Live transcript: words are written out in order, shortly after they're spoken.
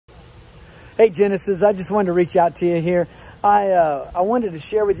Hey, Genesis, I just wanted to reach out to you here. I wanted to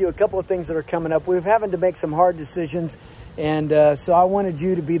share with you a couple of things that are coming up. We're having to make some hard decisions, and so I wanted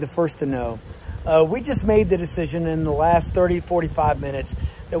you to be the first to know. We just made the decision in the last 30, 45 minutes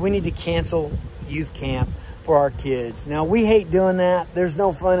that we need to cancel youth camp for our kids. Now, we hate doing that. There's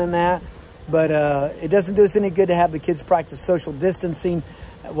no fun in that, but it doesn't do us any good to have the kids practice social distancing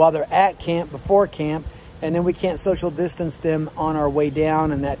while they're at camp, before camp, and then we can't social distance them on our way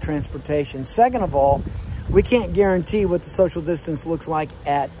down in that transportation. Second of all, we can't guarantee what the social distance looks like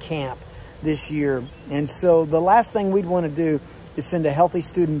at camp this year. And so the last thing we'd want to do is send a healthy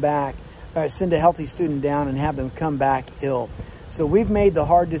student back, or send a healthy student down and have them come back ill. So we've made the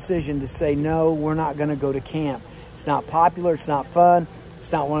hard decision to say, no, we're not going to go to camp. It's not popular. It's not fun.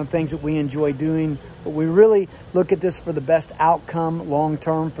 It's not one of the things that we enjoy doing. But we really look at this for the best outcome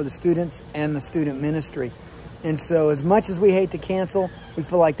long-term for the students and the student ministry. And so as much as we hate to cancel, we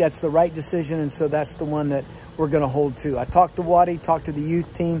feel like that's the right decision. And so that's the one that we're going to hold to. I talked to Waddy, talked to the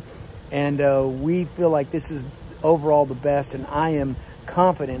youth team, and we feel like this is overall the best. And I am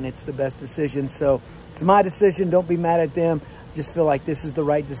confident it's the best decision. So it's my decision. Don't be mad at them. Just feel like this is the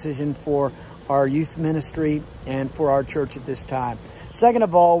right decision for our youth ministry and for our church at this time. Second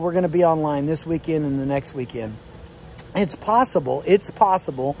of all, we're going to be online this weekend and the next weekend. It's possible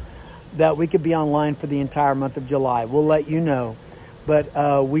that we could be online for the entire month of July. We'll let you know.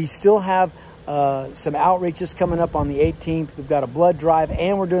 But we still have some outreaches coming up on the 18th. We've got a blood drive,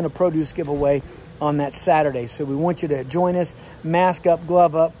 and we're doing a produce giveaway on that Saturday. So we want you to join us, mask up,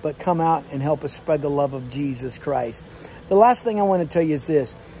 glove up, but come out and help us spread the love of Jesus Christ. The last thing I want to tell you is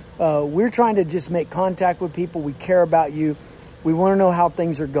this. We're trying to just make contact with people. We care about you. We want to know how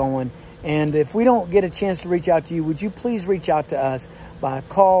things are going. And if we don't get a chance to reach out to you, would you please reach out to us by a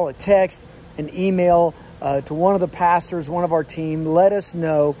call, a text, an email to one of the pastors, one of our team. Let us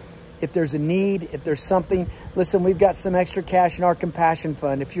know if there's a need, if there's something. Listen, we've got some extra cash in our compassion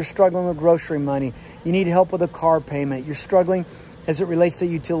fund. If you're struggling with grocery money, you need help with a car payment, you're struggling as it relates to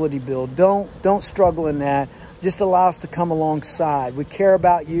utility bill, don't struggle in that. Just allow us to come alongside. We care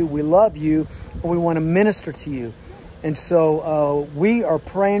about you. We love you. And we want to minister to you. And so we are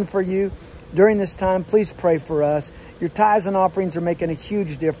praying for you during this time. Please pray for us. Your tithes and offerings are making a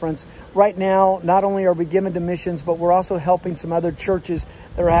huge difference. Right now, not only are we giving to missions, but we're also helping some other churches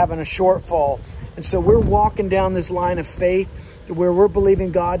that are having a shortfall. And so we're walking down this line of faith where we're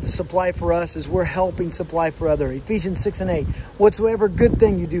believing God to supply for us as we're helping supply for others. Ephesians 6:8, whatsoever good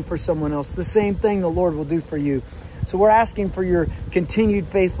thing you do for someone else, the same thing the Lord will do for you. So we're asking for your continued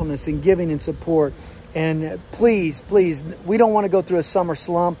faithfulness in giving and support. And please, please, we don't want to go through a summer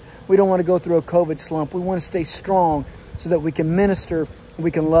slump. We don't want to go through a COVID slump. We want to stay strong so that we can minister,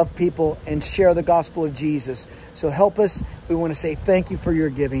 we can love people and share the gospel of Jesus. So help us. We want to say thank you for your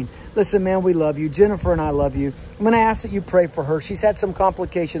giving. Listen, man, we love you. Jennifer and I love you. I'm going to ask that you pray for her. She's had some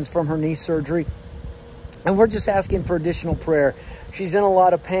complications from her knee surgery, and we're just asking for additional prayer. She's in a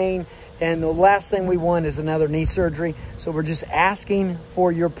lot of pain, and the last thing we want is another knee surgery. So we're just asking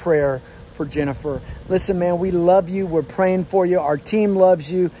for your prayer for Jennifer. Listen, man, we love you. We're praying for you. Our team loves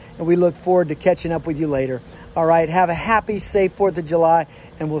you, and we look forward to catching up with you later. All right, have a happy, safe 4th of July,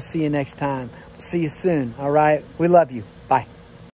 and we'll see you next time. See you soon. All right, we love you.